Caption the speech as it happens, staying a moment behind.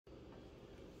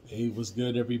Hey, what's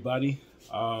good, everybody?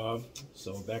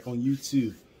 So back on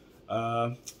YouTube.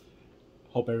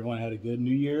 Hope everyone had a good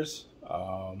New Year's.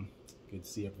 Good to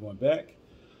see everyone back.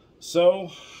 So,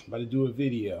 I'm about to do a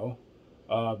video.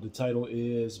 The title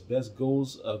is Best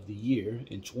Goals of the Year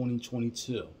in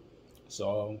 2022.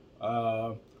 So,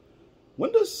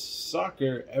 when does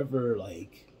soccer ever I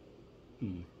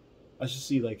should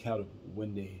see how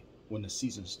when the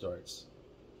season starts.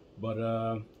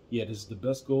 But yeah, this is the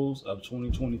best goals of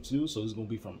 2022. So this is gonna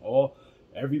be from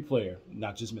every player,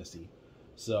 not just Messi.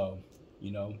 So,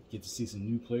 get to see some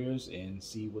new players and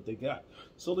see what they got.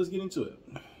 So let's get into it.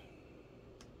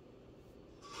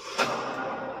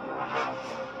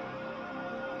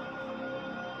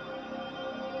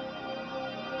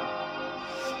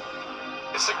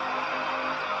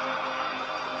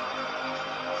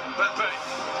 Pepe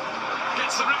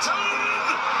gets the return.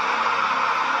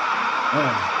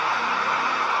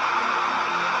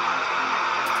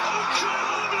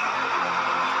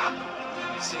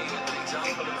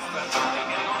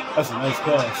 That's a nice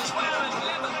pass.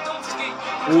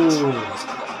 Ooh.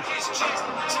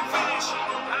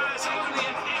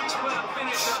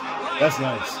 That's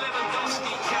nice.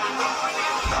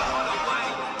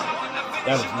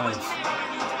 That is nice.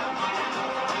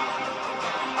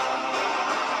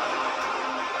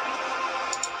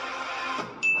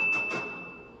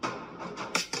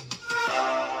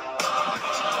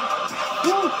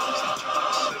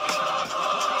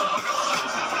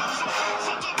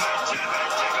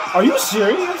 Are you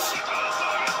serious?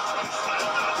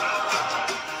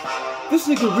 This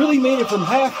nigga really made it from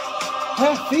half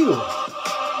field.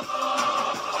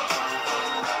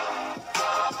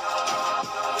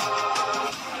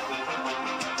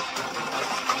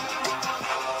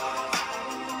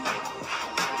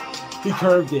 He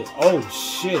curved it. Oh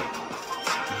shit.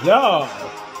 Yo.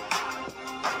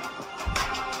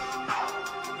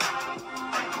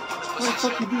 How the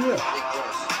fuck you do that?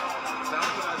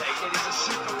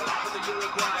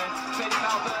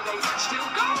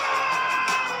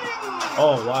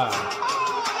 Oh, wow.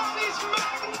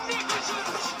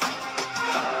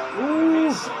 Ooh.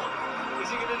 Is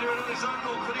he going to do it on his own,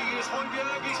 or could he use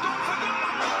Højbjerg? He's gone for goal.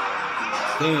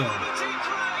 Damn.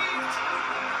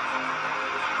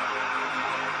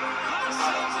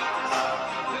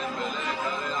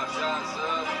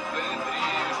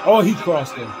 Oh, he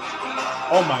crossed him.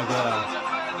 Oh, my God.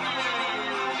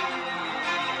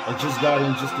 I just got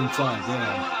in just in time.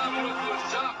 Damn.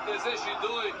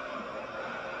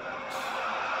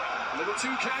 A little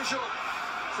too casual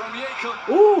from Jacob.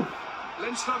 Ooh.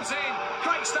 Lindstrom's in.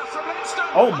 Great stuff from Lindstrom.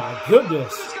 Oh my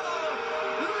goodness.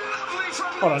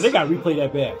 Hold on, they got to replay that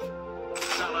back.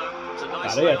 Nah,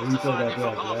 they got to replay that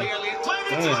back, man.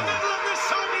 Damn.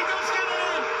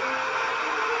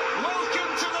 Welcome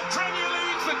to the Premier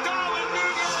League for Darwin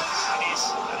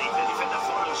Núñez. And he can defend the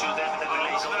final shoot there with the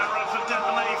release of that run from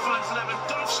Dembélé. Finds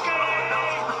Lewandowski.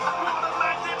 What a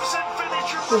magnificent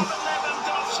finish from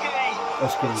Lewandowski.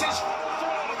 That's crazy.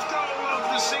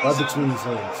 Right between his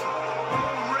legs.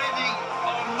 Already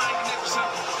on magnificent.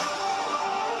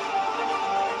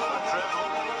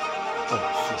 Oh,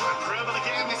 shit. Treble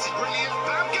again, this is brilliant.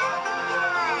 Baumgartner!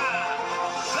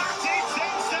 That is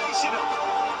sensational.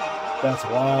 That's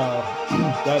wild.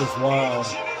 That is wild.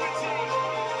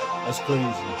 That's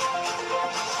crazy.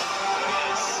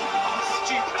 Yes,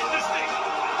 stupendous thing.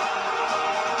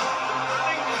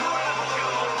 An incredible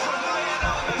goal from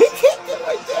Lionel. He kicked it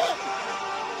like that.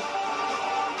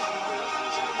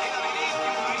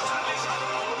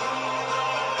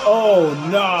 Oh,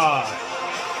 nah.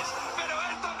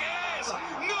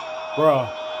 Bro.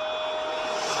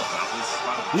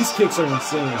 These kicks are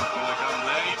insane.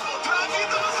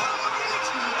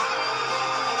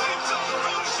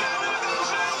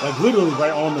 Like, literally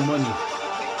right on the money.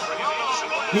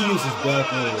 He uses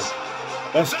back leg.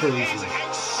 That's crazy.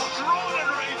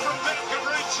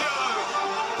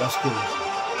 That's crazy.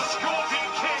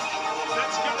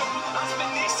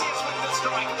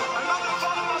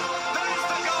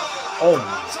 Oh my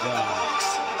God.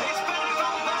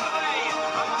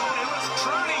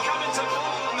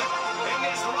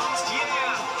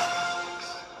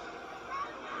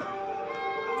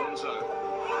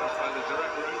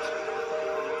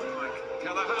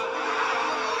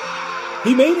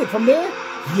 He made it from there?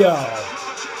 Yo.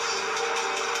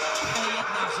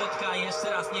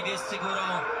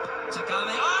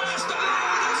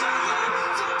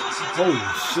 Holy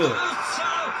shit.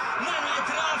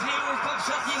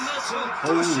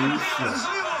 Holy shit.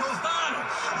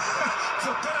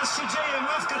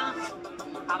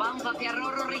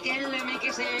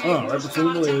 Right between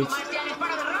the legs.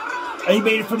 And he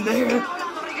made it from there.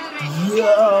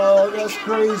 Yo, that's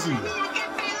crazy.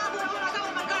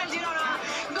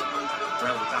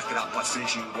 Well, we back it up by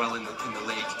finishing well in the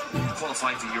league,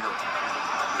 qualifying for Europe.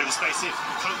 Bit of space here.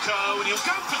 Coco, and he'll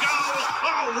go for goal.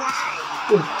 Oh,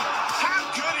 wow. How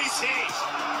good is he?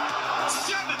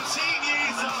 17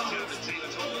 years old.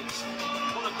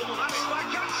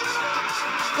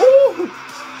 Ooh.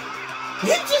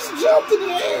 He just jumped in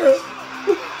the air.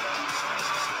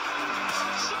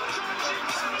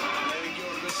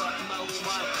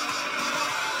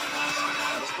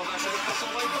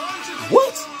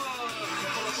 What?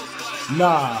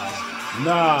 Nah.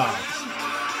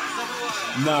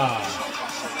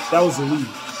 That was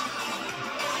elite.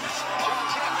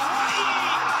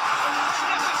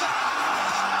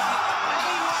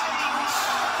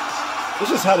 It's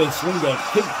just how they swing that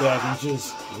kickback and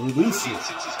just release it.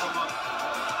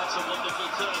 That's a wonderful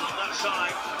turn on that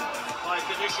side by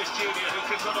Vinicius Junior, who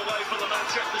can run away from the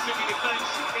Manchester City defence.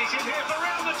 He's in here for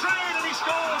round the train and he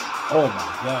scores. Oh my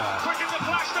God. Quick in the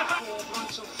flash.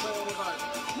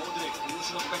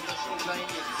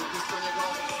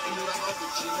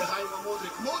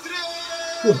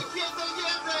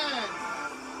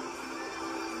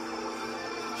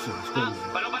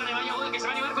 Balón para Alemania, Gude, que se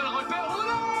va a animar con el golpeo.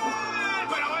 ¡Gude!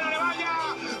 ¡Pero bueno, Alemania!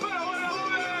 ¡Pero bueno,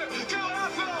 Gude! ¡Qué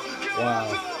golazo! ¡Qué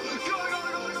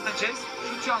golazo! ¡Gol! Sanchez,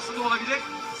 şut şansı da olabilir.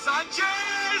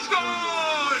 Sanchez!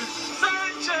 Gol!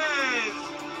 Sanchez!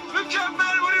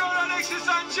 Mükemmel vuruyor Alexis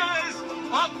Sanchez!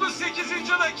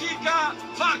 68. dakika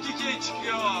fark 2'ye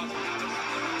çıkıyor.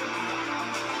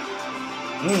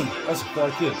 That's a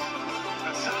far kick.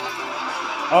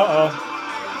 Uh-oh.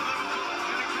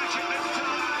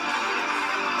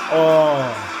 Oh,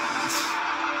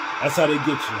 that's how they get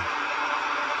you.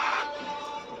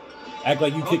 Act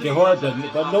like you kicking hard, but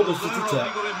no, it's just a tap.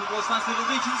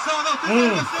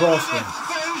 Crossing.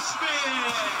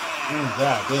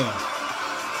 God damn.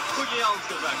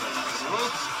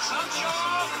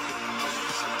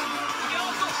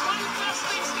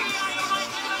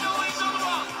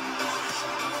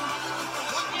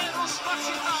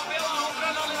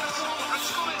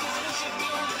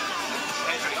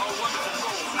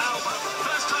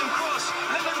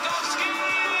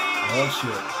 Oh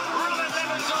shit. Robert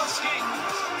Lewandowski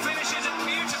finishes a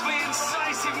beautifully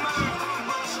incisive move.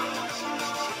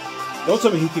 Don't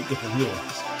tell me he kicked it from here.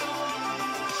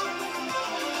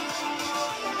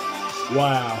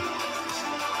 Wow.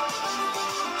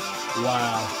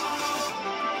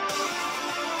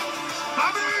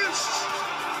 Babish!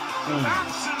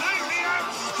 Absolutely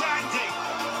outstanding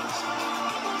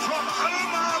from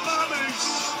Omar Babish.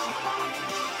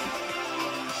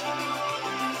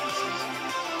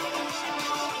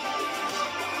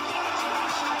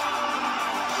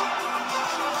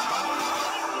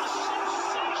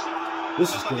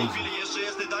 This is crazy. Jeszcze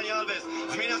jest Dani Alves.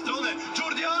 Zmienia stronę.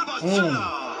 Jordi Alba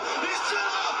strzela. I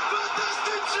strzela.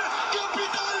 Fantastycznie.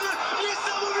 Kapitalnie.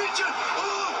 Niesamowicie.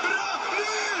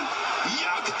 O'Brien.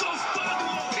 Jak to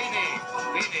wpadło? Vini.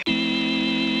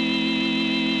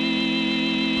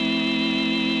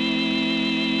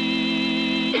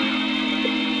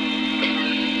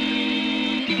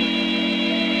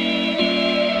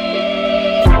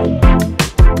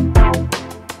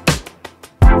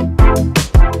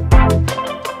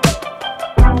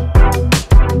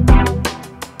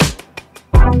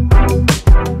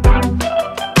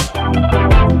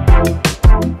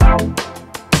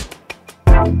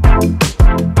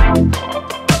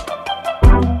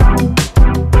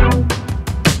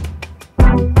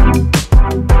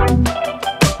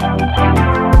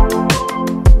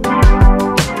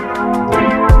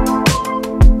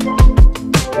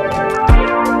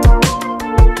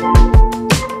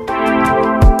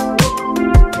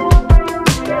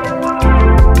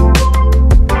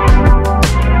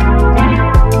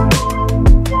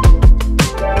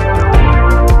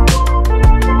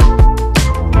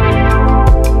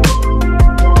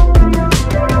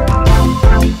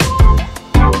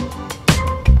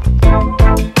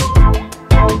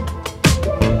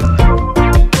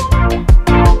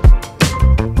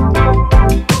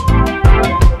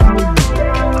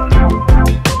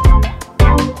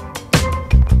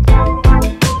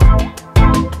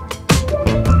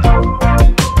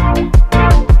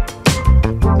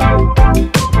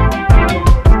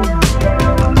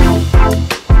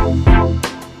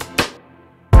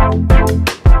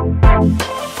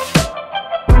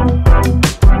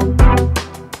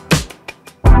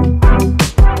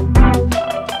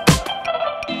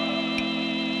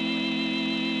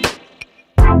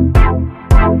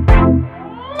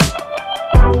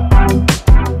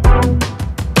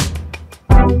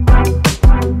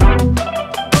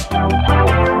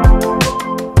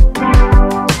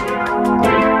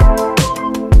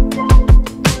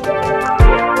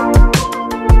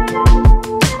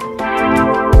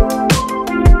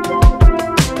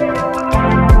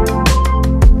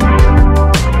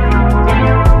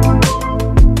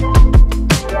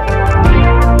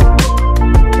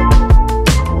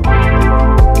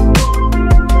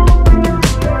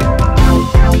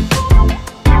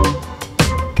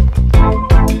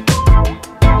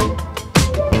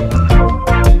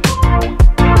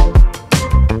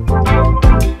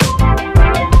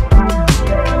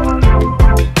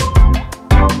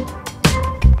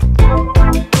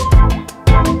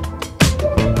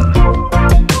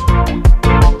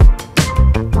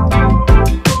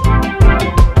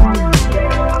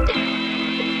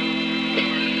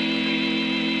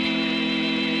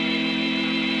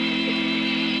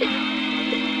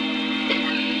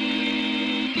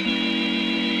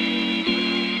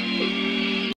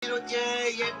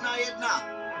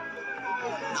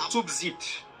 subzit.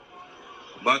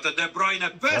 Bate De Bruyne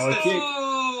peste.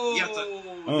 Iată,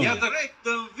 iată direct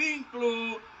în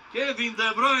vincul. Kevin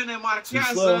De Bruyne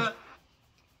marchează.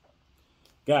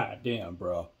 God damn,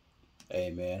 bro.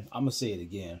 Hey, man, I'm gonna say it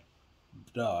again.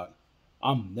 Dog,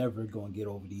 I'm never gonna get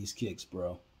over these kicks,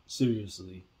 bro.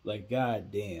 Seriously. Like,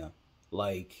 god damn.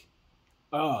 Like,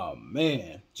 oh,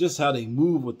 man. Just how they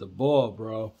move with the ball,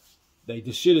 bro. Like,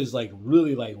 the shit is, like,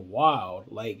 really, like,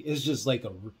 wild. Like, it's just like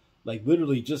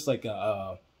literally just like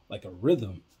a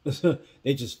rhythm.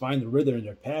 They just find the rhythm in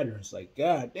their patterns. Like,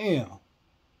 god damn.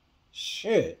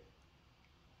 Shit.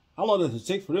 How long does it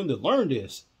take for them to learn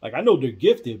this? Like, I know they're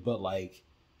gifted, but, like,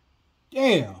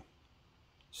 damn.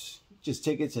 Just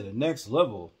take it to the next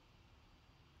level.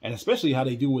 And especially how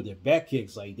they do with their back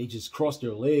kicks. Like, they just cross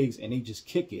their legs and they just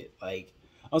kick it. Like,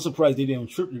 I'm surprised they didn't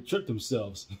trip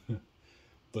themselves.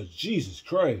 But Jesus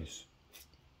Christ.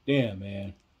 Damn,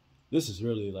 man. This is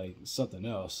really, like, something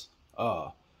else.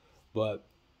 But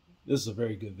this is a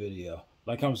very good video.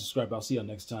 Like, comment, subscribe. I'll see y'all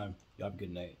next time. Y'all have a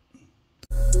good night.